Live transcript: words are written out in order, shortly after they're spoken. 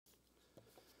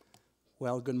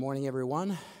Well, good morning,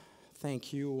 everyone.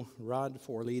 Thank you, Rod,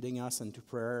 for leading us into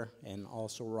prayer, and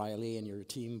also Riley and your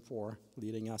team for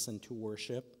leading us into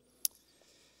worship.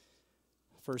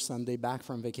 First Sunday back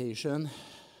from vacation,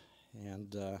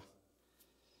 and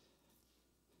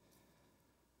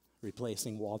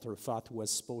replacing Walter Futt, was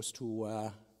supposed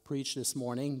to preach this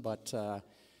morning, but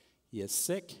he is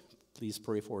sick. Please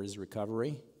pray for his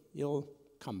recovery. He'll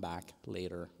come back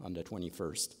later on the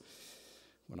 21st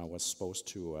when I was supposed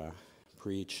to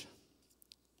preach.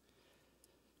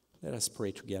 Let us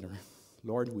pray together.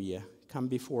 Lord, we come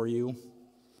before you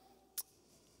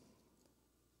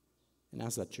and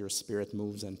ask that your Spirit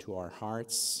moves into our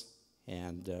hearts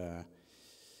and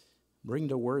bring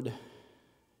the word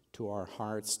to our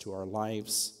hearts, to our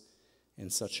lives, in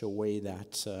such a way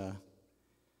that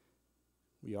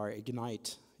we are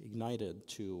ignited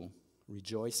to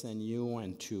rejoice in you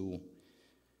and to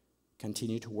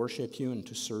continue to worship you and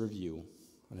to serve you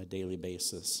on a daily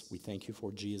basis. We thank you for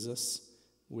Jesus,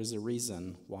 who is the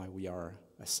reason why we are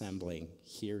assembling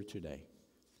here today.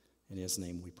 In his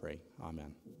name we pray.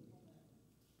 Amen.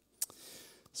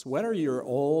 So whether you're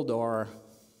old or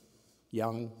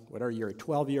young, whether you're a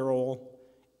 12-year-old,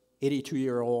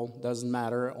 82-year-old, doesn't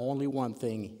matter. Only one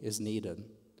thing is needed.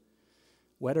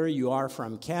 Whether you are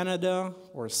from Canada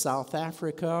or South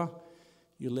Africa,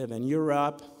 you live in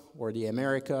Europe or the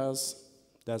Americas,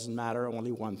 doesn't matter.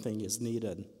 Only one thing is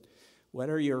needed.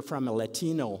 Whether you're from a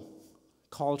Latino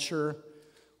culture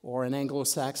or an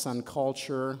Anglo-Saxon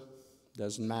culture,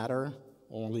 doesn't matter.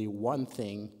 Only one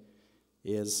thing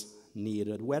is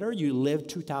needed. Whether you lived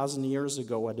 2,000 years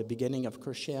ago at the beginning of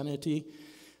Christianity,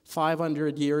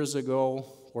 500 years ago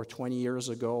or 20 years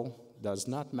ago, does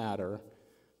not matter.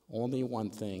 Only one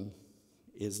thing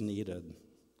is needed.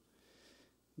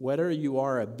 Whether you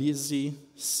are a busy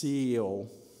CEO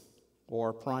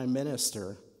or prime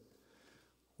minister,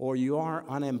 or you are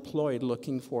unemployed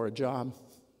looking for a job,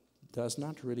 does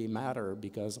not really matter,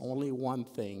 because only one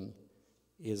thing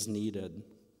is needed.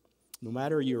 No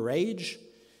matter your age,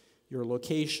 your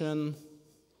location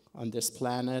on this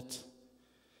planet,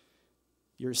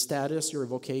 your status, your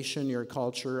vocation, your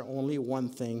culture, only one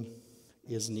thing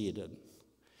is needed.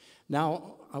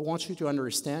 Now, I want you to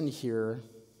understand here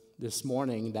this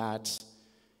morning that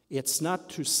it's not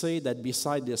to say that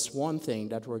beside this one thing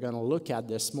that we're going to look at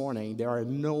this morning, there are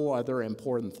no other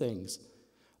important things.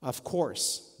 Of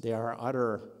course, there are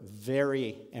other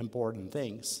very important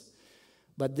things.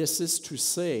 But this is to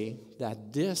say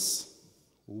that this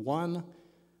one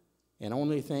and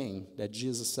only thing that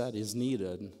Jesus said is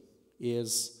needed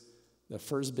is the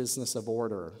first business of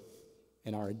order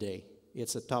in our day.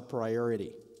 It's a top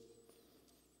priority.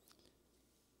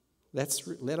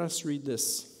 Let us read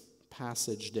this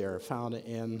passage there, found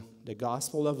in the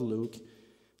Gospel of Luke,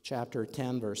 chapter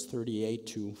 10, verse 38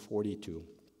 to 42.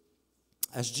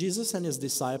 As Jesus and his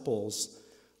disciples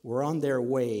were on their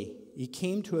way, he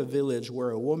came to a village where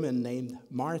a woman named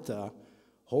Martha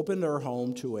opened her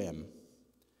home to him.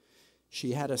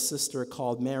 She had a sister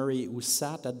called Mary who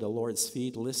sat at the Lord's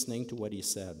feet listening to what he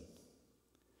said.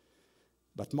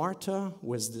 But Martha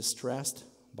was distressed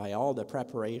by all the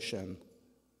preparation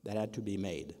that had to be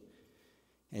made.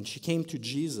 And she came to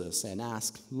Jesus and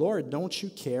asked, "Lord, don't you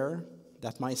care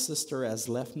that my sister has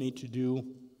left me to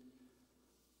do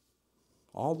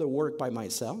all the work by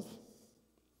myself?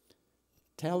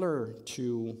 Tell her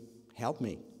to help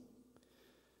me."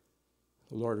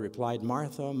 The Lord replied,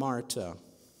 "Martha, Martha,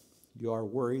 you are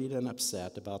worried and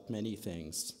upset about many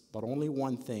things, but only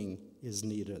one thing is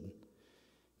needed.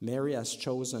 Mary has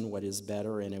chosen what is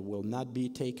better, and it will not be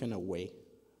taken away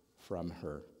from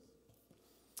her."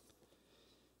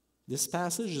 This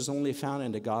passage is only found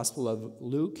in the Gospel of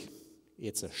Luke.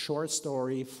 It's a short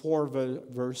story, 4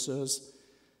 verses,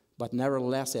 but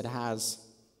nevertheless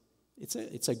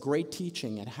it's a great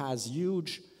teaching. It has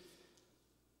huge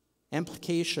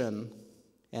implication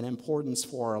and importance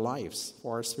for our lives,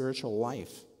 for our spiritual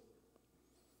life.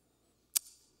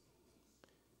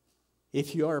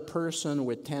 If you are a person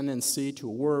with tendency to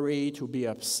worry, to be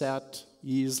upset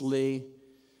easily,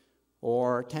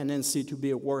 or tendency to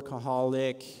be a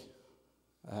workaholic,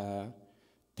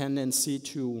 tendency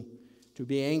to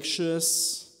be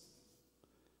anxious,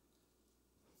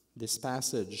 this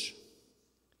passage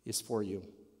is for you.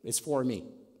 It's for me.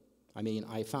 I mean,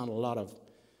 I found a lot of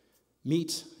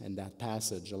meat in that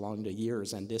passage along the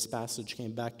years, and this passage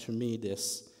came back to me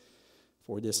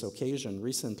for this occasion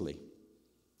recently.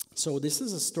 So this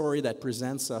is a story that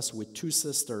presents us with two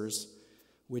sisters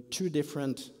with two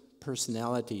different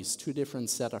personalities, two different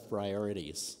set of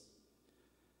priorities.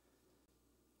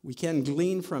 We can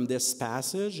glean from this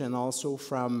passage and also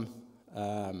from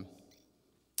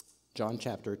John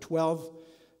chapter 12,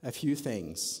 a few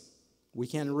things. We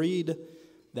can read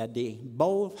that they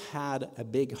both had a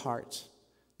big heart.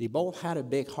 They both had a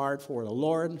big heart for the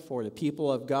Lord, for the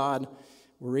people of God.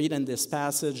 We read in this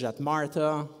passage that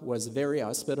Martha was very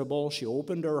hospitable. She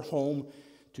opened her home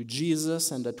to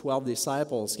Jesus and the 12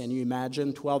 disciples. Can you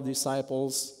imagine 12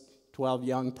 disciples, 12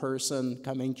 young person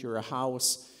coming to your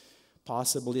house,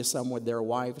 possibly some with their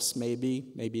wives,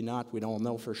 maybe not. We don't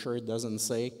know for sure. It doesn't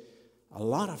say. A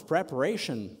lot of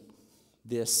preparation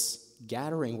this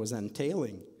gathering was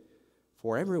entailing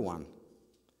for everyone.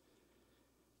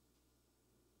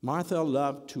 Martha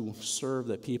loved to serve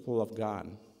the people of God.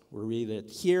 We read it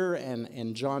here, and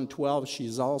in John 12,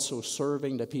 she's also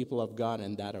serving the people of God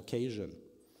in that occasion.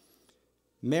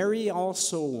 Mary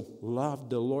also loved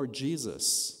the Lord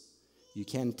Jesus. You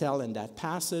can tell in that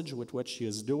passage with what she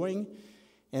is doing.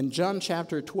 In John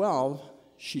chapter 12,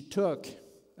 she took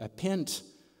a pint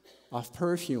of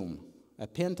perfume, a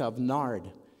pint of nard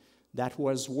that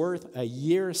was worth a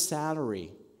year's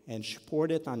salary, and she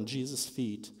poured it on Jesus'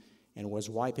 feet and was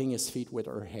wiping his feet with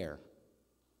her hair.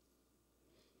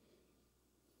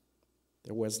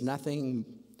 There was nothing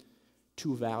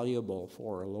too valuable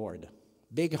for our Lord.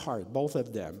 Big heart, both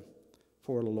of them,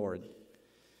 for the Lord.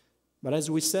 But as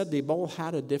we said, they both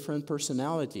had a different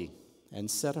personality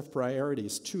and set of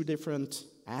priorities, two different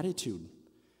attitudes.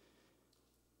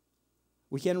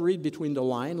 We can read between the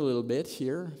line a little bit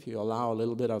here, if you allow a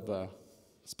little bit of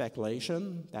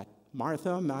speculation, that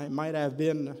Martha might have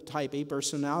been type A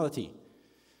personality.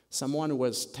 Someone who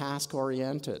was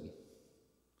task-oriented.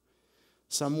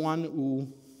 Someone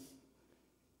who,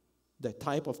 the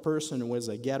type of person who was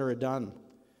a getter-done,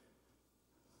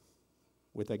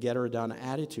 with a getter-done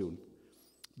attitude.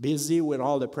 Busy with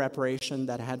all the preparation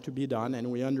that had to be done, and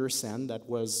we understand there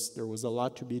was a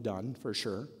lot to be done, for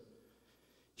sure.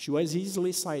 She was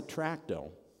easily sidetracked,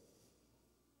 though.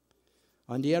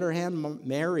 On the other hand,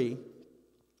 Mary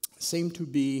seemed to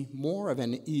be more of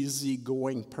an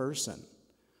easygoing person.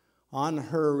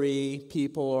 Unhurried,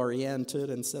 people-oriented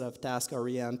instead of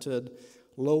task-oriented,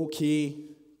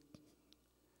 low-key.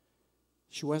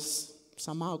 She was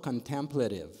somehow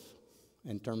contemplative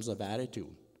in terms of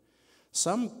attitude.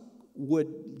 Some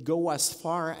would go as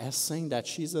far as saying that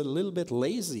she's a little bit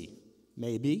lazy,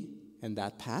 maybe, in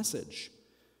that passage.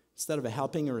 Instead of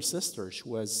helping her sister,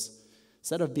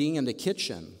 instead of being in the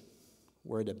kitchen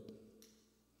where the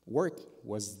work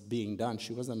was being done,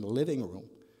 she was in the living room,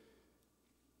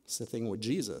 sitting with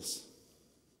Jesus.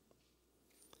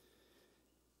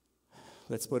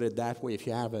 Let's put it that way. If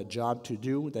you have a job to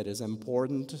do that is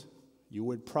important, you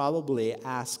would probably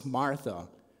ask Martha.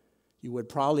 You would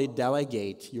probably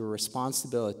delegate your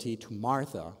responsibility to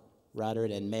Martha rather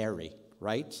than Mary,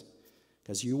 right?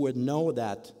 Because you would know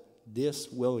that this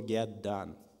will get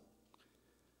done.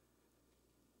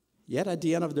 Yet at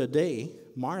the end of the day,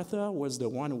 Martha was the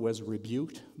one who was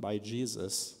rebuked by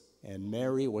Jesus, and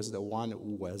Mary was the one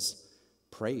who was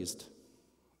praised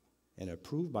and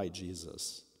approved by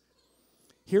Jesus.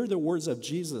 Hear the words of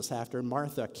Jesus after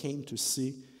Martha came to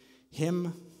see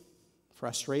him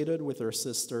frustrated with her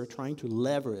sister, trying to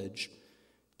leverage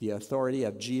the authority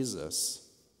of Jesus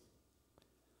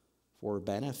for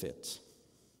benefit.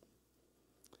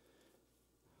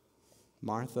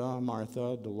 Martha,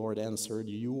 Martha, the Lord answered,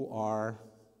 you are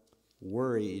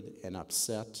worried and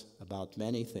upset about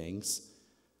many things,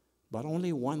 but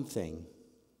only one thing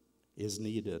is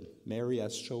needed. Mary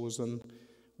has chosen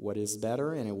what is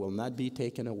better, and it will not be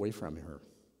taken away from her.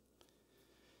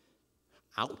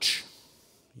 Ouch.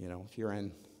 You know, if you're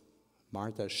in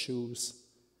Martha's shoes,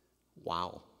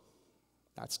 wow.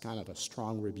 That's kind of a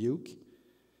strong rebuke.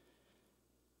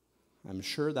 I'm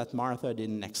sure that Martha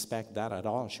didn't expect that at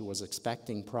all. She was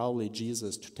expecting probably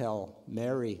Jesus to tell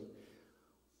Mary,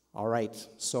 all right,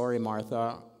 sorry,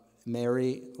 Martha.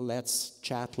 Mary, let's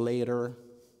chat later.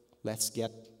 Let's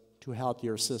get to help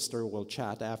your sister. We'll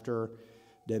chat after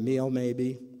the meal,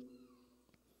 maybe.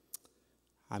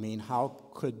 I mean, how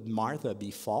could Martha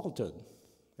be faulted?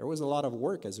 There was a lot of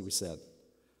work, as we said.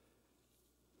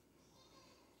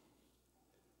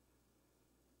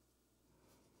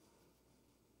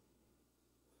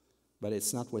 But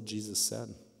it's not what Jesus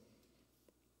said.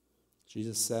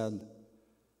 Jesus said,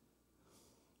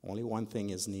 only one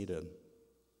thing is needed,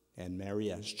 and Mary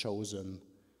has chosen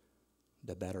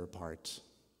the better part.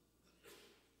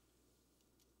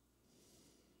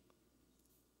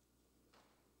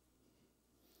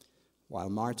 While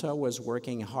Martha was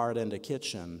working hard in the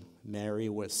kitchen, Mary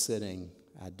was sitting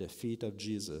at the feet of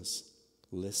Jesus,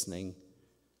 listening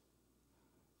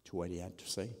to what he had to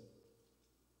say.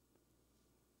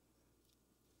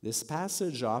 This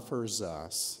passage offers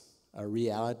us a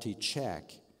reality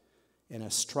check, in a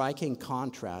striking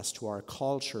contrast to our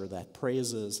culture that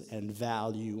praises and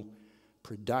value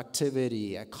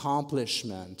productivity,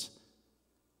 accomplishment,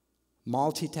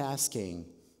 multitasking,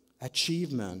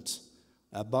 achievement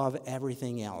above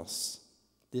everything else.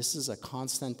 This is a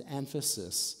constant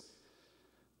emphasis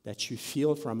that you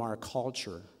feel from our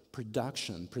culture: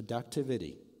 production,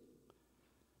 productivity.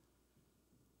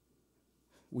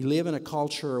 We live in a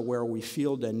culture where we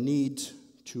feel the need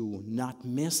to not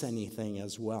miss anything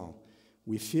as well.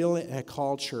 We feel a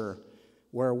culture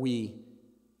where we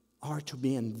are to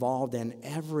be involved in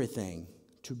everything,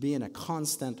 to be in a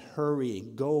constant hurry,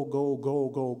 go, go, go,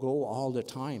 go, go all the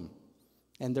time.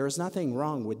 And there's nothing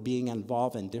wrong with being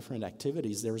involved in different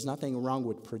activities. There's nothing wrong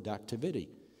with productivity.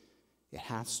 It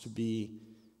has to be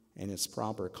in its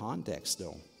proper context,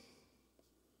 though.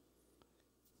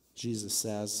 Jesus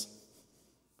says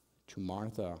to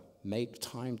Martha, make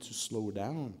time to slow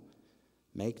down.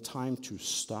 Make time to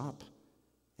stop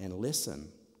and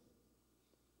listen.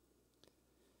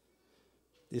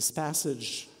 This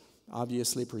passage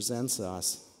obviously presents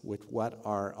us with what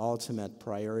our ultimate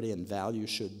priority and value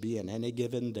should be in any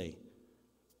given day,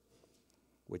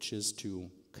 which is to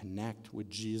connect with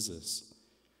Jesus,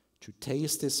 to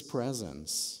taste his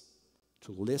presence,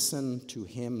 to listen to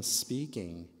him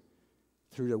speaking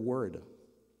through the word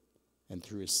and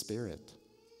through his Spirit.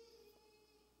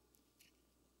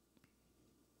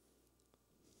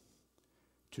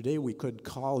 Today we could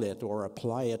call it or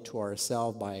apply it to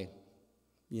ourselves by,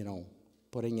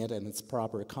 putting it in its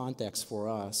proper context for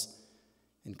us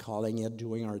and calling it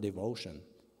doing our devotion,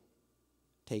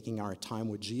 taking our time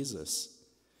with Jesus.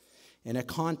 In a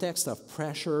context of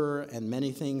pressure and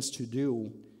many things to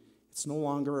do, it's no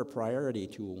longer a priority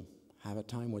to have a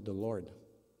time with the Lord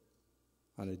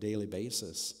on a daily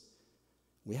basis.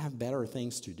 We have better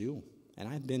things to do, and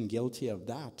I've been guilty of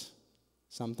that.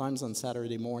 Sometimes on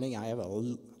Saturday morning, I have a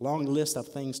long list of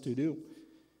things to do.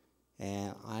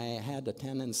 And I had a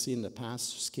tendency in the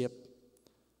past to skip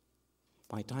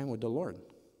my time with the Lord.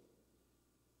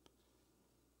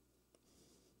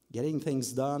 Getting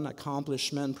things done,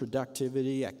 accomplishment,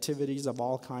 productivity, activities of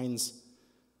all kinds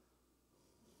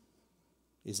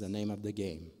is the name of the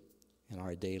game in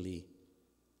our daily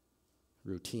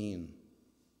routine.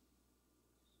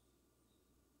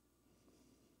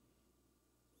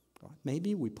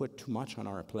 Maybe we put too much on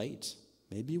our plate.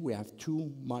 Maybe we have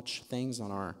too much things on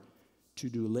our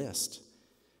to-do list.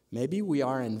 Maybe we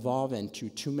are involved into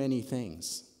too many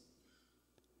things.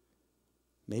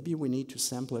 Maybe we need to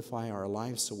simplify our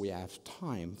lives so we have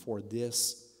time for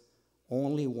this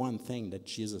only one thing that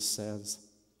Jesus says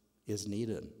is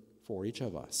needed for each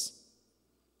of us.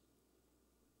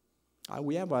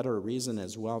 We have other reason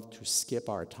as well to skip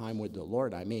our time with the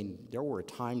Lord. I mean, there were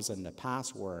times in the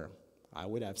past where I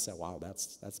would have said, wow,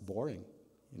 that's boring.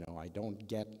 I don't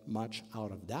get much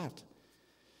out of that.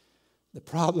 The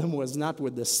problem was not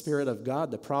with the Spirit of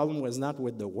God. The problem was not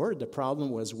with the Word. The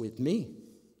problem was with me.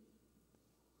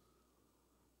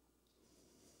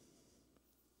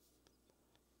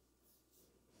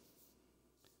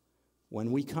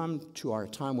 When we come to our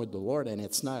time with the Lord and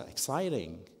it's not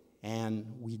exciting and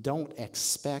we don't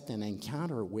expect an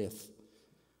encounter with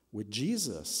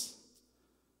Jesus,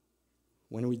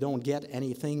 when we don't get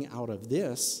anything out of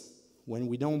this, when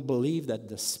we don't believe that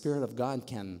the Spirit of God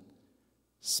can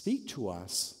speak to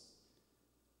us,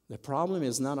 the problem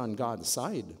is not on God's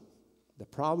side. The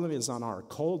problem is on our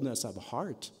coldness of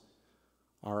heart,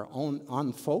 our own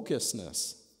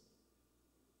unfocusedness,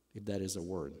 if that is a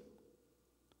word.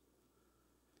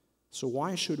 So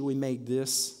why should we make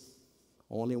this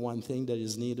only one thing that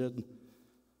is needed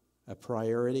a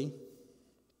priority?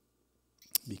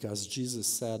 Because Jesus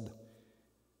said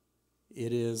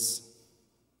it is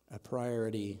a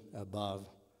priority above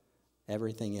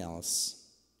everything else,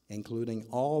 including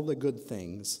all the good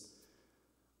things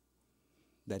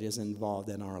that is involved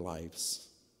in our lives.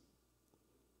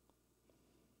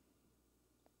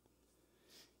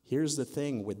 Here's the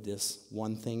thing with this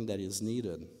one thing that is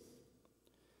needed.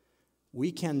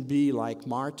 We can be like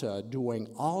Martha, doing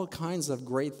all kinds of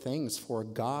great things for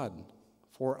God,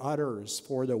 for others,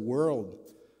 for the world,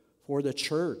 for the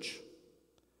church.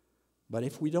 But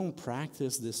if we don't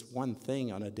practice this one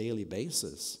thing on a daily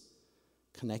basis,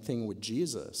 connecting with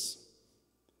Jesus,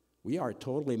 we are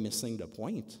totally missing the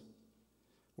point.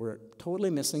 We're totally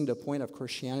missing the point of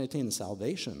Christianity and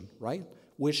salvation, right?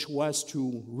 Which was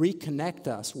to reconnect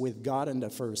us with God in the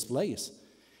first place.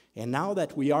 And now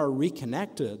that we are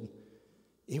reconnected,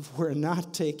 if we're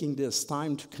not taking this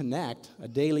time to connect, a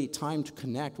daily time to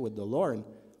connect with the Lord,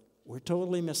 we're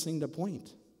totally missing the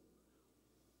point.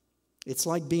 It's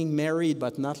like being married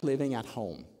but not living at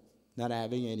home, not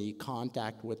having any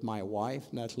contact with my wife,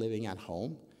 not living at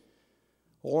home.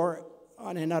 Or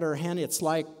on another hand, it's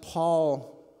like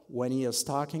Paul when he is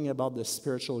talking about the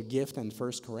spiritual gift in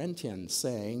 1 Corinthians,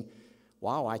 saying,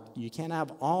 wow, you can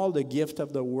have all the gift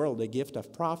of the world, the gift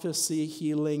of prophecy,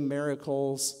 healing,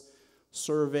 miracles,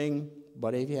 serving,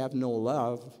 but if you have no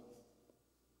love,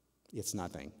 it's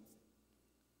nothing.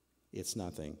 It's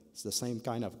nothing. It's the same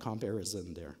kind of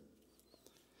comparison there.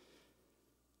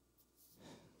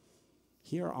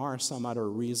 Here are some other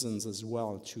reasons as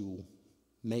well to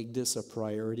make this a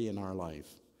priority in our life.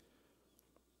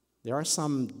 There are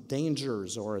some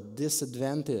dangers or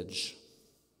disadvantage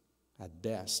at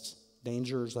best,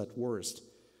 dangers at worst,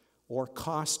 or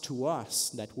cost to us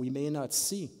that we may not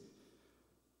see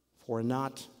for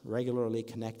not regularly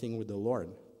connecting with the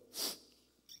Lord.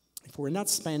 If we're not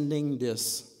spending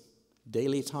this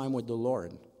daily time with the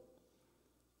Lord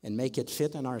and make it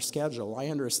fit in our schedule, I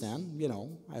understand,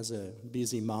 as a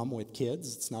busy mom with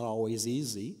kids, it's not always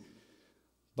easy,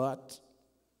 but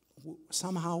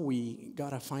somehow we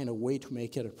got to find a way to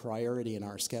make it a priority in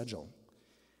our schedule.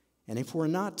 And if we're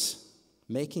not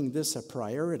making this a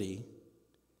priority,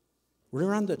 we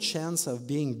run the chance of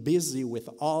being busy with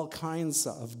all kinds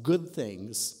of good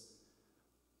things,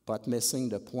 but missing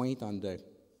the point on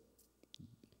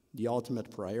the ultimate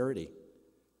priority.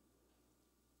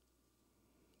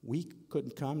 We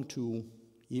could come to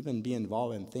even be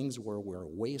involved in things where we're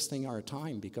wasting our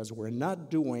time because we're not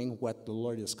doing what the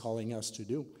Lord is calling us to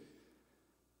do.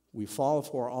 We fall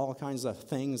for all kinds of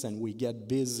things and we get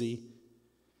busy.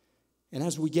 And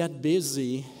as we get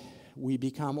busy, we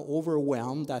become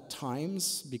overwhelmed at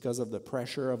times because of the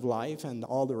pressure of life and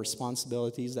all the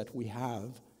responsibilities that we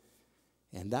have.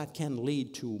 And that can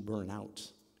lead to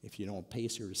burnout. If you don't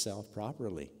pace yourself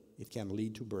properly, it can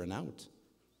lead to burnout.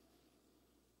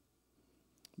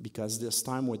 Because this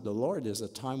time with the Lord is a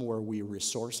time where we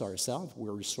resource ourselves, we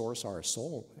resource our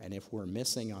soul. And if we're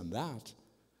missing on that,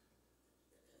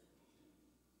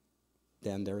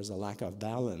 then there's a lack of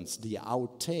balance. The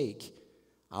outtake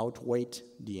outweighed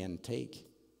the intake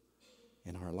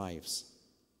in our lives.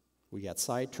 We get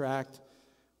sidetracked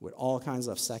with all kinds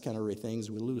of secondary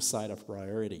things. We lose sight of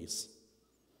priorities.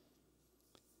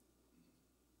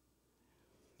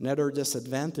 Another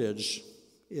disadvantage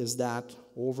is that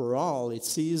overall,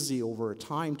 it's easy over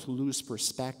time to lose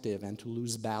perspective and to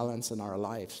lose balance in our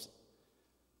lives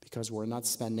because we're not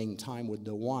spending time with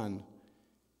the one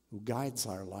who guides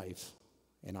our life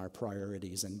and our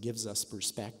priorities and gives us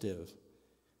perspective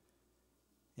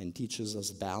and teaches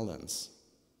us balance.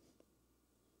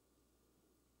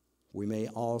 We may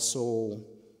also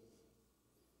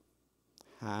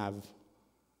have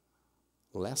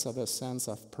less of a sense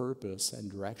of purpose and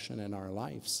direction in our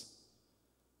lives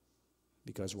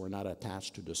because we're not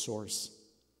attached to the source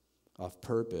of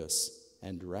purpose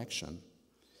and direction.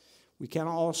 We can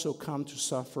also come to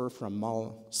suffer from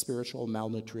spiritual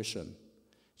malnutrition.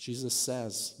 Jesus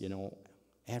says,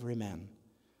 every man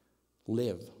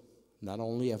live not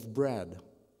only of bread,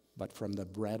 but from the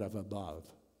bread of above.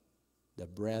 The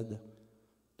bread,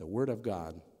 the Word of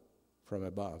God from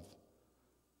above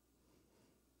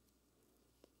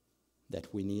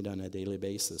that we need on a daily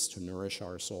basis to nourish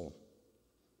our soul.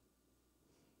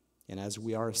 And as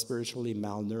we are spiritually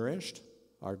malnourished,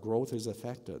 our growth is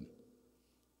affected.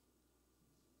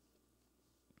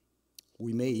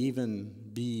 We may even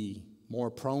be more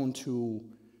prone to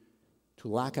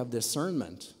lack of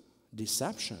discernment,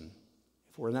 deception.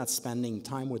 If we're not spending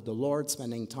time with the Lord,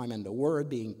 spending time in the Word,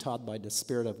 being taught by the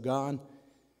Spirit of God,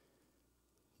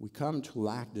 we come to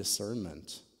lack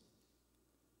discernment.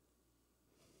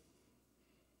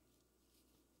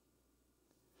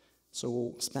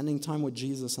 So spending time with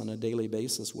Jesus on a daily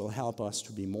basis will help us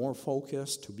to be more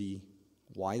focused, to be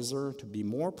wiser, to be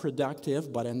more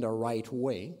productive, but in the right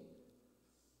way,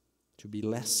 to be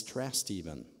less stressed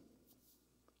even.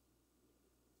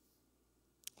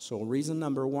 So reason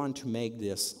number one to make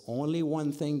this only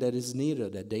one thing that is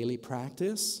needed, a daily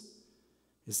practice,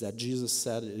 is that Jesus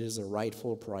said it is a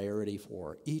rightful priority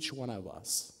for each one of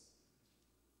us.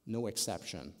 No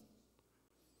exception.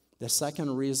 The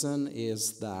second reason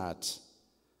is that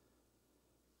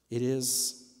it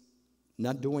is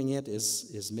not doing it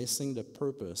is missing the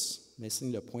purpose,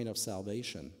 missing the point of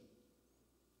salvation.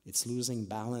 It's losing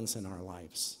balance in our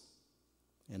lives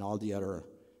and all the other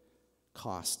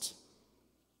costs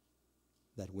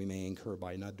that we may incur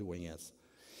by not doing it.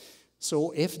 So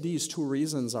if these two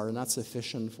reasons are not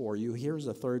sufficient for you, here's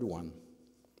a third one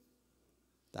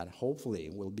that hopefully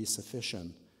will be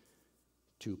sufficient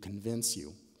to convince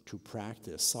you to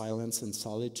practice silence and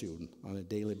solitude on a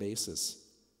daily basis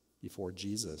before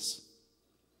Jesus,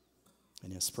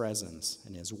 in his presence,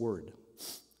 in his word,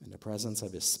 in the presence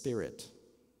of his Spirit.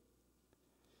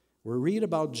 We read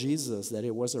about Jesus that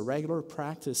it was a regular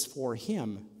practice for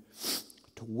him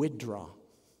to withdraw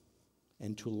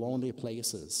into lonely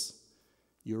places.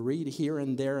 You read here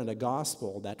and there in the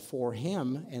gospel that for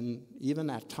him, and even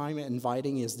at time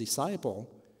inviting his disciple,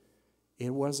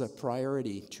 it was a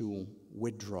priority to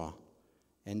withdraw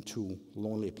into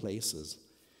lonely places.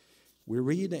 We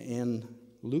read in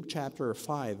Luke chapter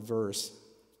 5, verse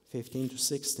 15 to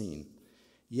 16,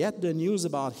 "Yet the news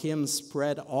about him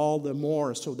spread all the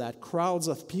more, so that crowds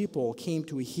of people came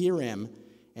to hear him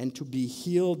and to be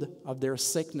healed of their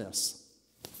sickness.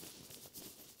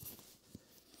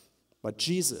 But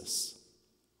Jesus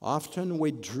often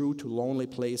withdrew to lonely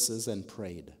places and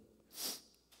prayed."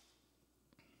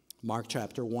 Mark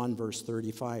chapter 1, verse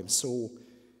 35. "So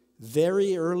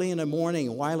very early in the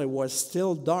morning, while it was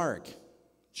still dark,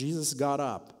 Jesus got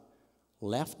up,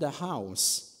 left the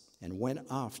house, and went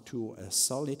off to a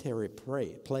solitary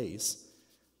place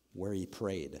where he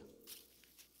prayed."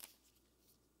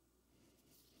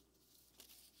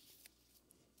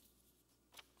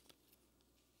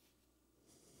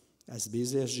 As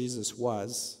busy as Jesus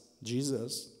was,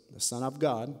 Jesus, the Son of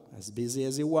God, as busy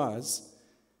as he was,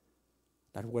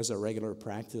 that was a regular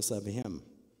practice of him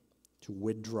to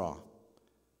withdraw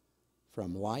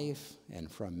from life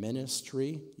and from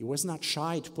ministry. He was not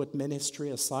shy to put ministry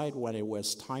aside when it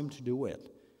was time to do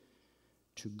it,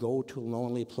 to go to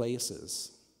lonely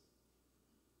places,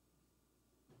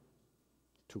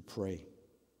 to pray.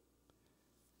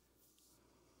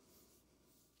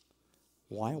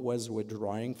 Why was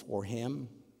withdrawing for him,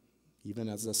 even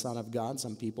as the Son of God?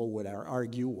 Some people would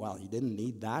argue, well, he didn't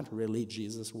need that, really.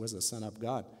 Jesus was the Son of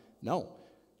God. No,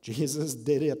 Jesus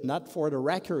did it not for the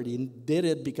record. He did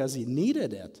it because he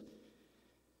needed it.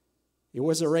 It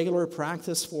was a regular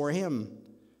practice for him,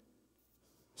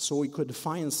 so he could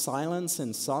find silence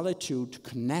and solitude to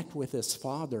connect with his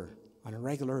Father on a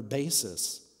regular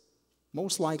basis,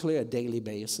 most likely a daily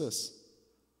basis.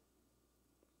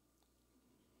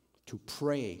 To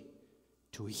pray,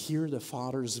 to hear the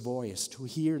Father's voice, to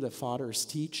hear the Father's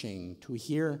teaching, to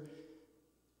hear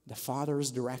the Father's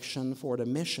direction for the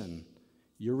mission.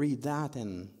 You read that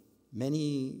in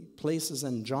many places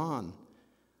in John,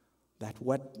 that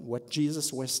what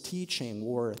Jesus was teaching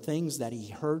were things that he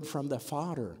heard from the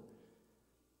Father.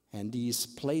 And these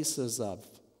places of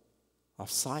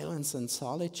silence and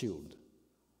solitude.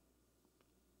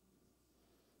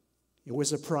 It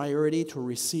was a priority to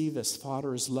receive his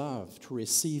Father's love, to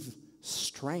receive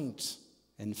strength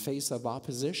in face of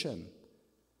opposition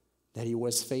that he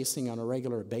was facing on a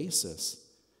regular basis,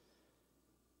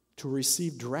 to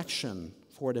receive direction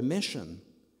for the mission.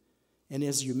 In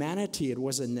his humanity, it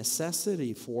was a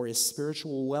necessity for his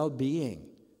spiritual well-being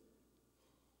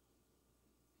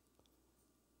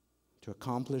to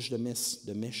accomplish the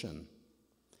mission.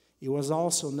 It was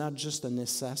also not just a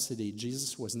necessity.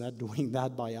 Jesus was not doing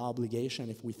that by obligation.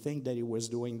 If we think that he was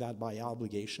doing that by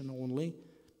obligation only,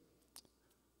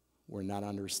 we're not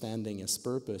understanding his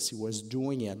purpose. He was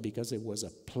doing it because it was a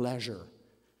pleasure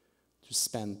to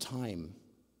spend time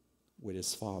with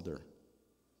his Father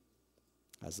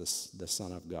as the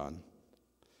Son of God.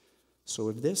 So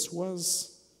if this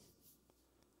was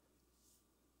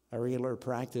a regular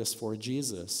practice for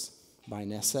Jesus by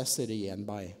necessity and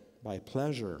by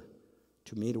pleasure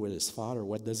to meet with his Father,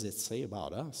 what does it say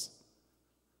about us?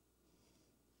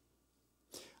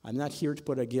 I'm not here to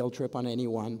put a guilt trip on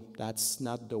anyone. That's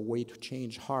not the way to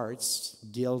change hearts.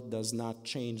 Guilt does not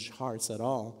change hearts at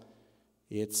all.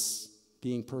 It's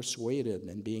being persuaded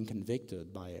and being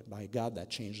convicted by God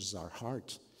that changes our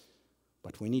heart.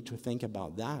 But we need to think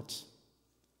about that.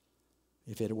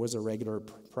 If it was a regular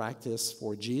practice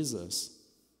for Jesus,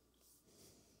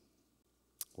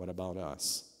 what about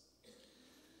us?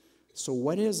 So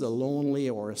what is a lonely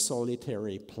or a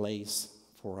solitary place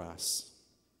for us?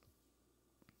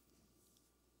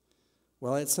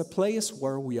 Well, it's a place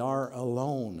where we are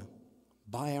alone,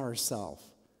 by ourselves,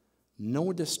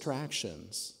 no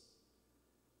distractions,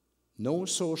 no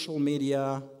social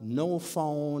media, no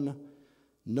phone,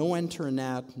 no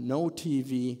internet, no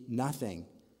TV, nothing,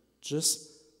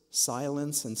 just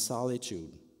silence and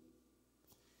solitude.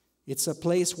 It's a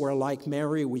place where, like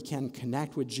Mary, we can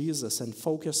connect with Jesus and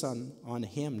focus on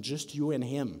him, just you and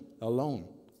him, alone,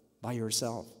 by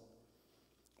yourself,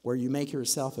 where you make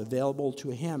yourself available to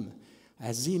him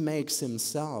as he makes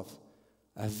himself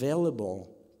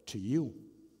available to you.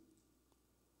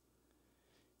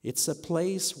 It's a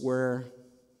place where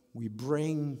we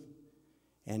bring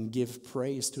and give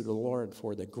praise to the Lord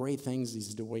for the great things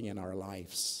he's doing in our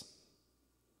lives.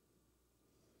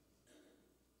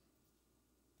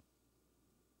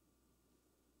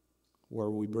 where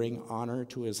we bring honor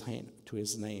to his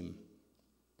name,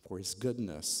 for his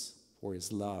goodness, for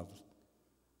his love.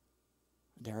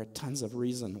 There are tons of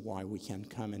reasons why we can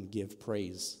come and give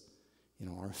praise.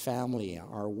 Our family,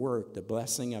 our work, the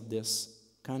blessing of this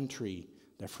country,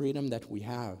 the freedom that we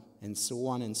have, and so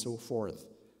on and so forth.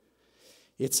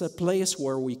 It's a place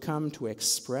where we come to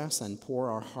express and pour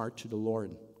our heart to the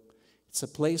Lord. It's a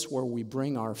place where we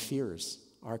bring our fears,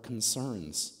 our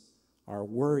concerns, our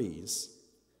worries,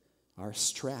 our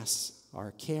stress,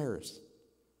 our cares,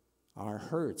 our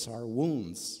hurts, our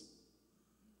wounds.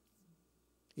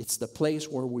 It's the place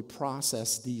where we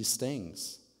process these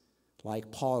things.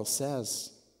 Like Paul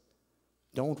says,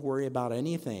 don't worry about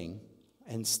anything.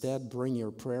 Instead, bring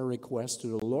your prayer requests to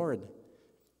the Lord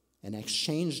and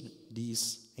exchange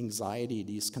these anxiety,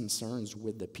 these concerns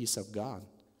with the peace of God.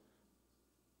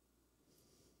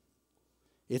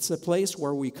 It's a place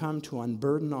where we come to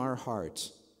unburden our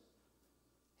hearts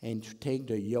and to take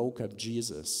the yoke of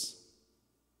Jesus.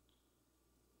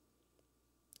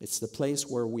 It's the place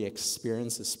where we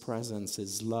experience his presence,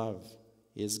 his love,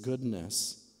 his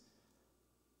goodness,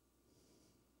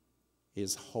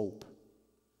 his hope,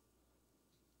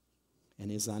 and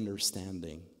his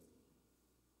understanding.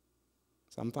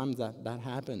 Sometimes that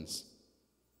happens.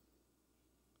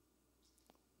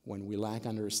 When we lack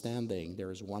understanding,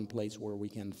 there is one place where we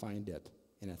can find it,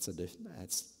 and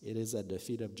it is at the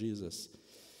feet of Jesus.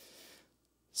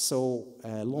 So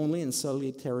a lonely and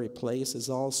solitary place is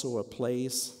also a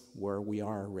place where we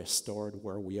are restored,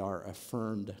 where we are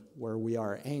affirmed, where we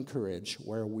are encouraged,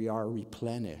 where we are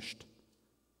replenished,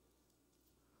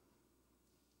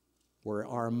 where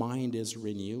our mind is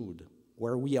renewed,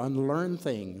 where we unlearn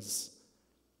things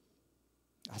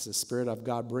as the Spirit of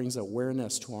God brings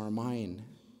awareness to our mind.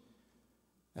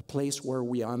 A place where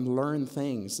we unlearn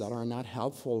things that are not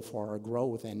helpful for our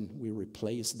growth and we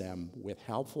replace them with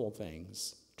helpful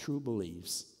things, true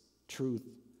beliefs, truth.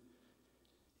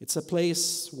 It's a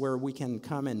place where we can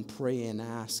come and pray and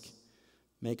ask,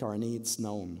 make our needs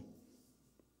known.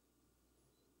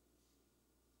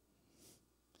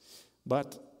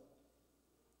 But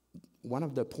one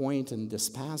of the points in this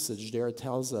passage there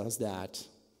tells us that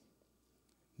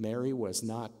Mary was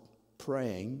not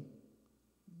praying.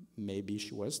 Maybe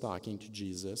she was talking to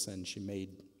Jesus and she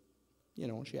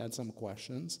had some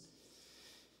questions.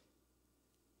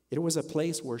 It was a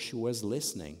place where she was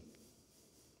listening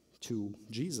to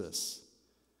Jesus.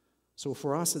 So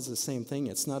for us, it's the same thing.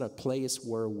 It's not a place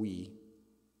where we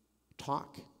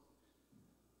talk.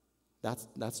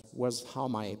 That was how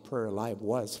my prayer life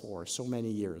was for so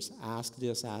many years. Ask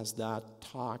this, ask that,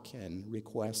 talk and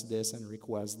request this and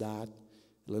request that.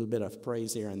 A little bit of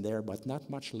praise here and there, but not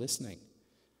much listening.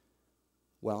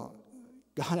 Well,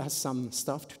 God has some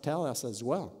stuff to tell us as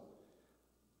well.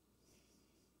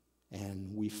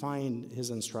 And we find his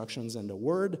instructions in the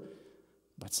Word,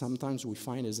 but sometimes we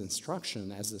find his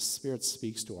instruction as the Spirit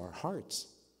speaks to our hearts.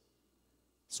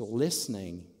 So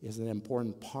listening is an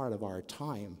important part of our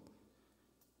time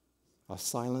of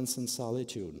silence and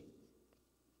solitude,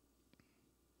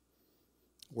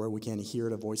 where we can hear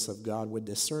the voice of God with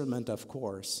discernment, of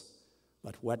course,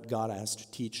 but what God has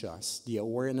to teach us, the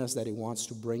awareness that he wants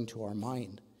to bring to our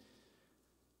mind.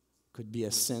 Could be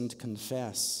a sin to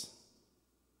confess,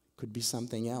 could be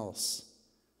something else.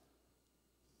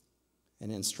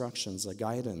 And instructions, a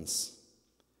guidance.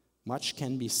 Much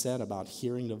can be said about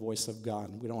hearing the voice of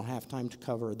God. We don't have time to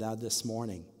cover that this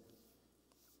morning.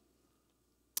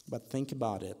 But think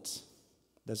about it.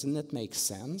 Doesn't it make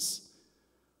sense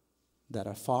that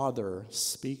a father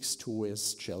speaks to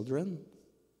his children?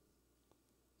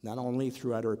 Not only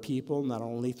through other people, not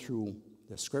only through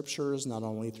the scriptures, not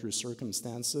only through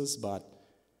circumstances, but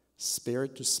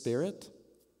spirit to spirit.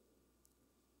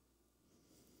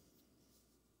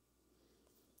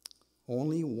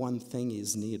 Only one thing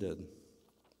is needed: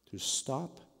 to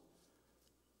stop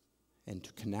and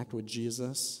to connect with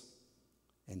Jesus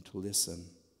and to listen.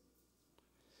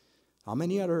 How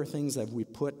many other things have we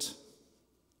put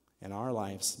in our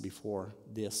lives before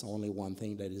this only one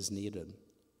thing that is needed?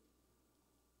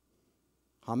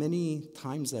 How many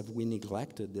times have we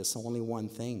neglected this only one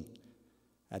thing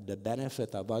at the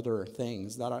benefit of other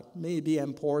things that may be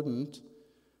important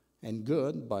and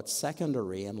good, but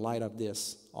secondary in light of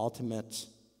this ultimate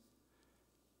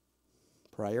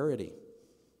priority?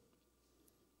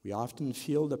 We often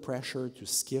feel the pressure to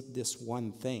skip this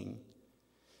one thing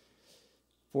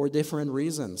for different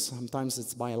reasons. Sometimes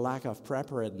it's by a lack of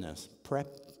preparedness,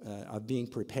 of being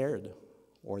prepared,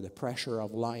 or the pressure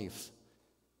of life.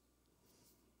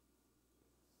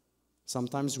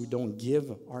 Sometimes we don't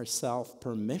give ourselves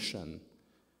permission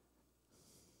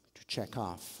to check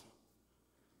off.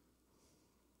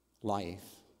 life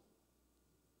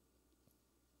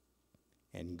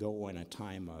and go in a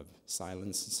time of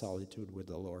silence and solitude with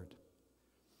the Lord.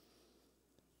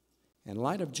 In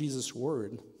light of Jesus'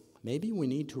 word, maybe we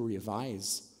need to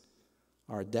revise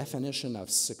our definition of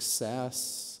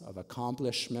success, of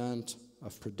accomplishment,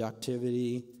 of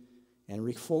productivity, and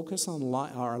refocus on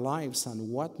our lives on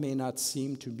what may not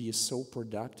seem to be so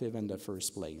productive in the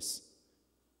first place.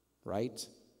 Right?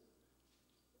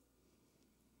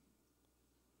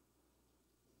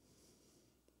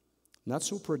 Not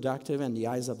so productive in the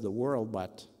eyes of the world,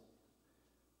 but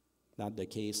not the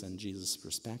case in Jesus'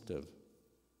 perspective.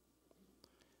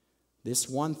 This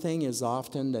one thing is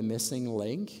often the missing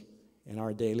link in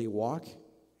our daily walk,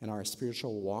 in our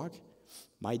spiritual walk.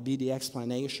 Might be the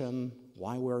explanation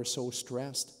why we're so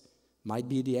stressed. Might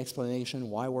be the explanation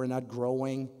why we're not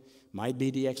growing. Might be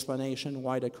the explanation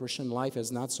why the Christian life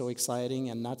is not so exciting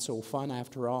and not so fun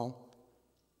after all.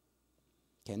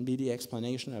 Can be the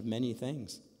explanation of many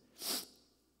things.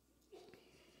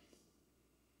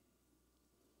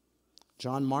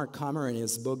 John Mark Comer, in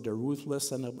his book, The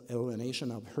Ruthless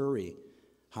Elimination of Hurry,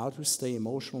 How to Stay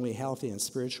Emotionally Healthy and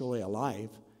Spiritually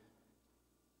Alive,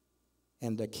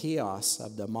 and the chaos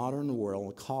of the modern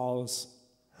world, calls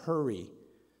hurry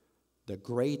the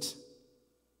great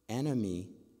enemy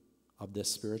of the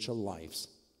spiritual lives.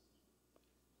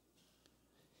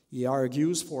 He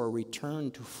argues for a return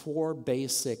to 4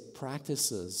 basic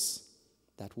practices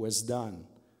that was done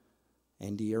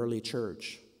in the early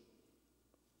church.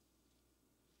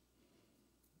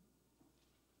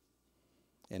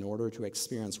 In order to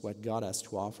experience what God has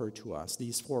to offer to us.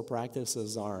 These 4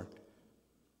 practices are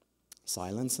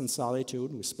silence and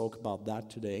solitude. We spoke about that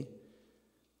today.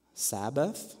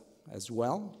 Sabbath as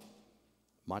well.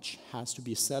 Much has to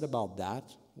be said about that,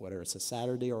 whether it's a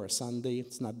Saturday or a Sunday.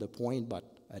 It's not the point, but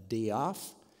a day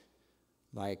off,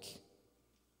 like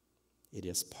it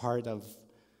is part of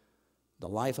the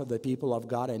life of the people of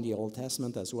God in the Old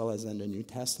Testament as well as in the New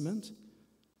Testament.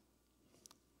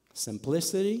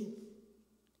 Simplicity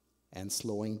and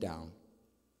slowing down.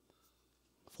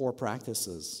 4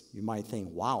 practices. You might think,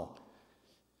 wow,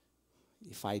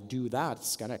 if I do that,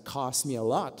 it's going to cost me a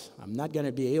lot. I'm not going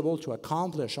to be able to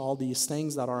accomplish all these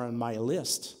things that are on my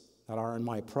list, that are in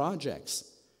my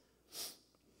projects.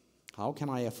 How can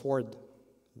I afford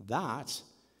that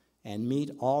and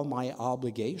meet all my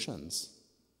obligations?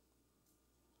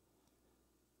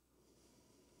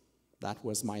 That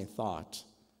was my thought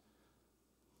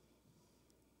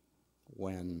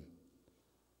when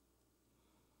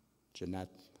Jeanette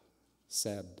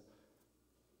said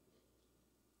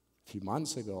a few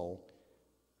months ago,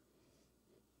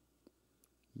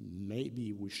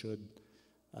 maybe we should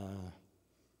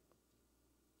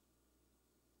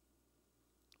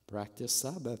practice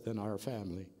Sabbath in our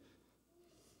family.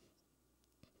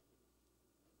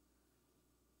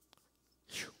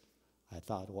 I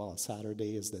thought, well,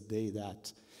 Saturday is the day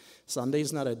that,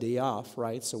 Sunday's not a day off,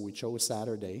 right? So we chose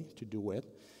Saturday to do it.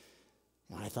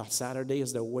 And I thought Saturday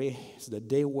is the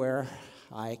day where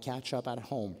I catch up at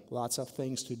home. Lots of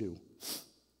things to do.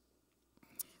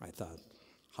 I thought,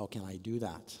 how can I do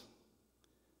that?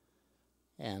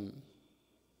 And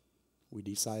we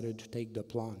decided to take the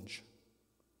plunge.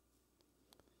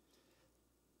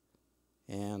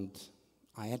 And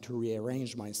I had to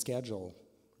rearrange my schedule,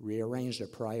 rearrange the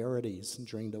priorities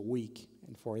during the week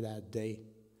and for that day.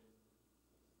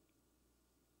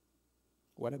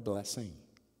 What a blessing.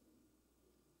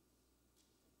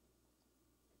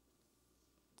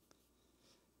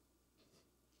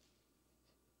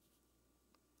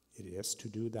 It is to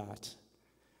do that.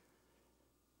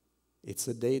 It's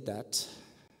a day that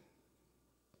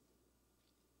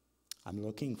I'm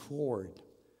looking forward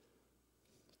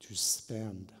to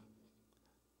spend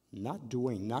not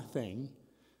doing nothing,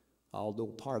 although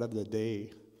part of the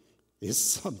day is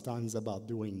sometimes about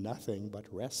doing nothing but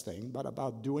resting, but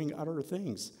about doing other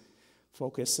things,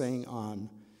 focusing on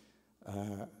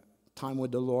time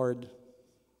with the Lord,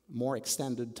 more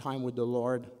extended time with the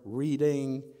Lord,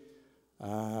 reading.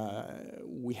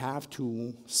 We have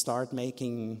to start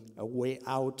making a way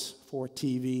out for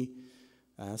TV,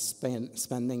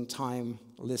 spending time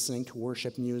listening to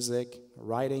worship music,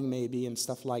 writing maybe, and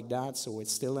stuff like that. So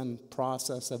it's still in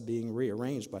process of being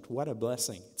rearranged, but what a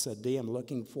blessing. It's a day I'm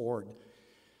looking forward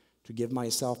to give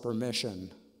myself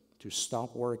permission to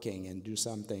stop working and do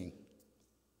something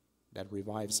that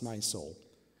revives my soul.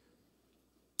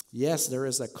 Yes, there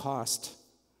is a cost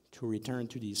to return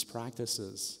to these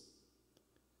practices,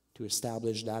 to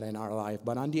establish that in our life.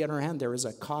 But on the other hand, there is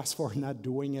a cost for not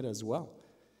doing it as well.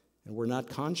 And we're not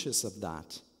conscious of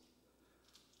that.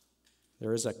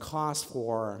 There is a cost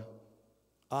for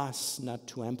us not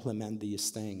to implement these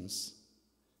things.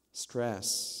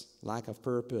 Stress, lack of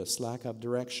purpose, lack of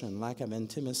direction, lack of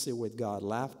intimacy with God,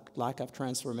 lack of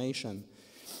transformation,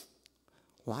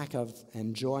 lack of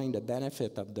enjoying the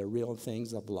benefit of the real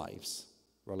things of life,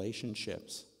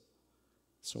 relationships,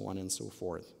 so on and so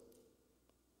forth.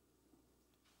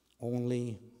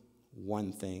 Only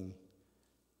one thing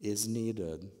is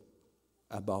needed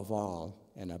above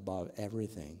all and above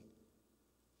everything.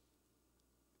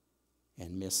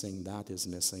 And missing that is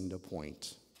missing the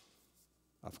point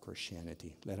of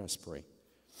Christianity. Let us pray.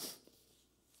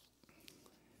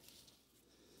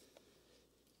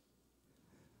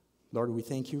 Lord, we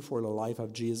thank you for the life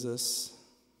of Jesus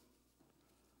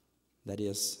that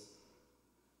is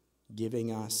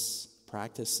giving us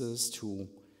practices to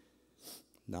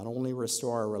not only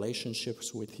restore our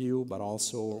relationships with you, but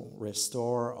also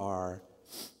restore our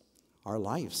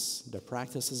lives, the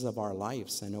practices of our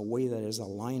lives in a way that is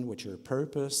aligned with your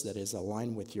purpose, that is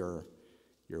aligned with your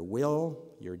will,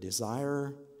 your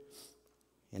desire,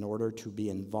 in order to be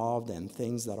involved in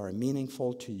things that are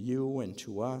meaningful to you and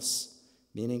to us,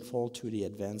 meaningful to the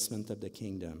advancement of the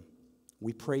kingdom.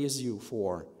 We praise you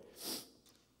for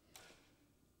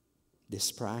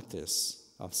this practice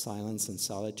of silence and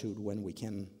solitude when we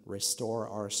can restore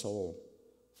our soul,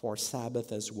 for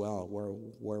Sabbath as well,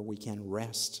 where we can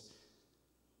rest,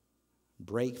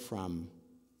 break from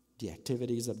the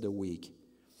activities of the week,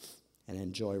 and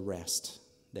enjoy rest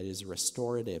that is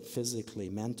restorative physically,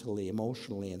 mentally,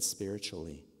 emotionally, and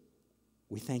spiritually.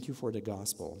 We thank you for the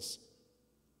Gospels.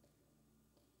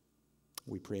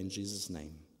 We pray in Jesus'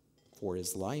 name for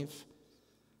his life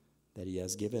that he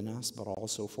has given us, but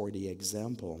also for the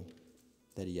example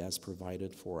that he has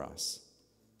provided for us.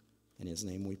 In his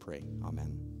name we pray.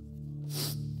 Amen.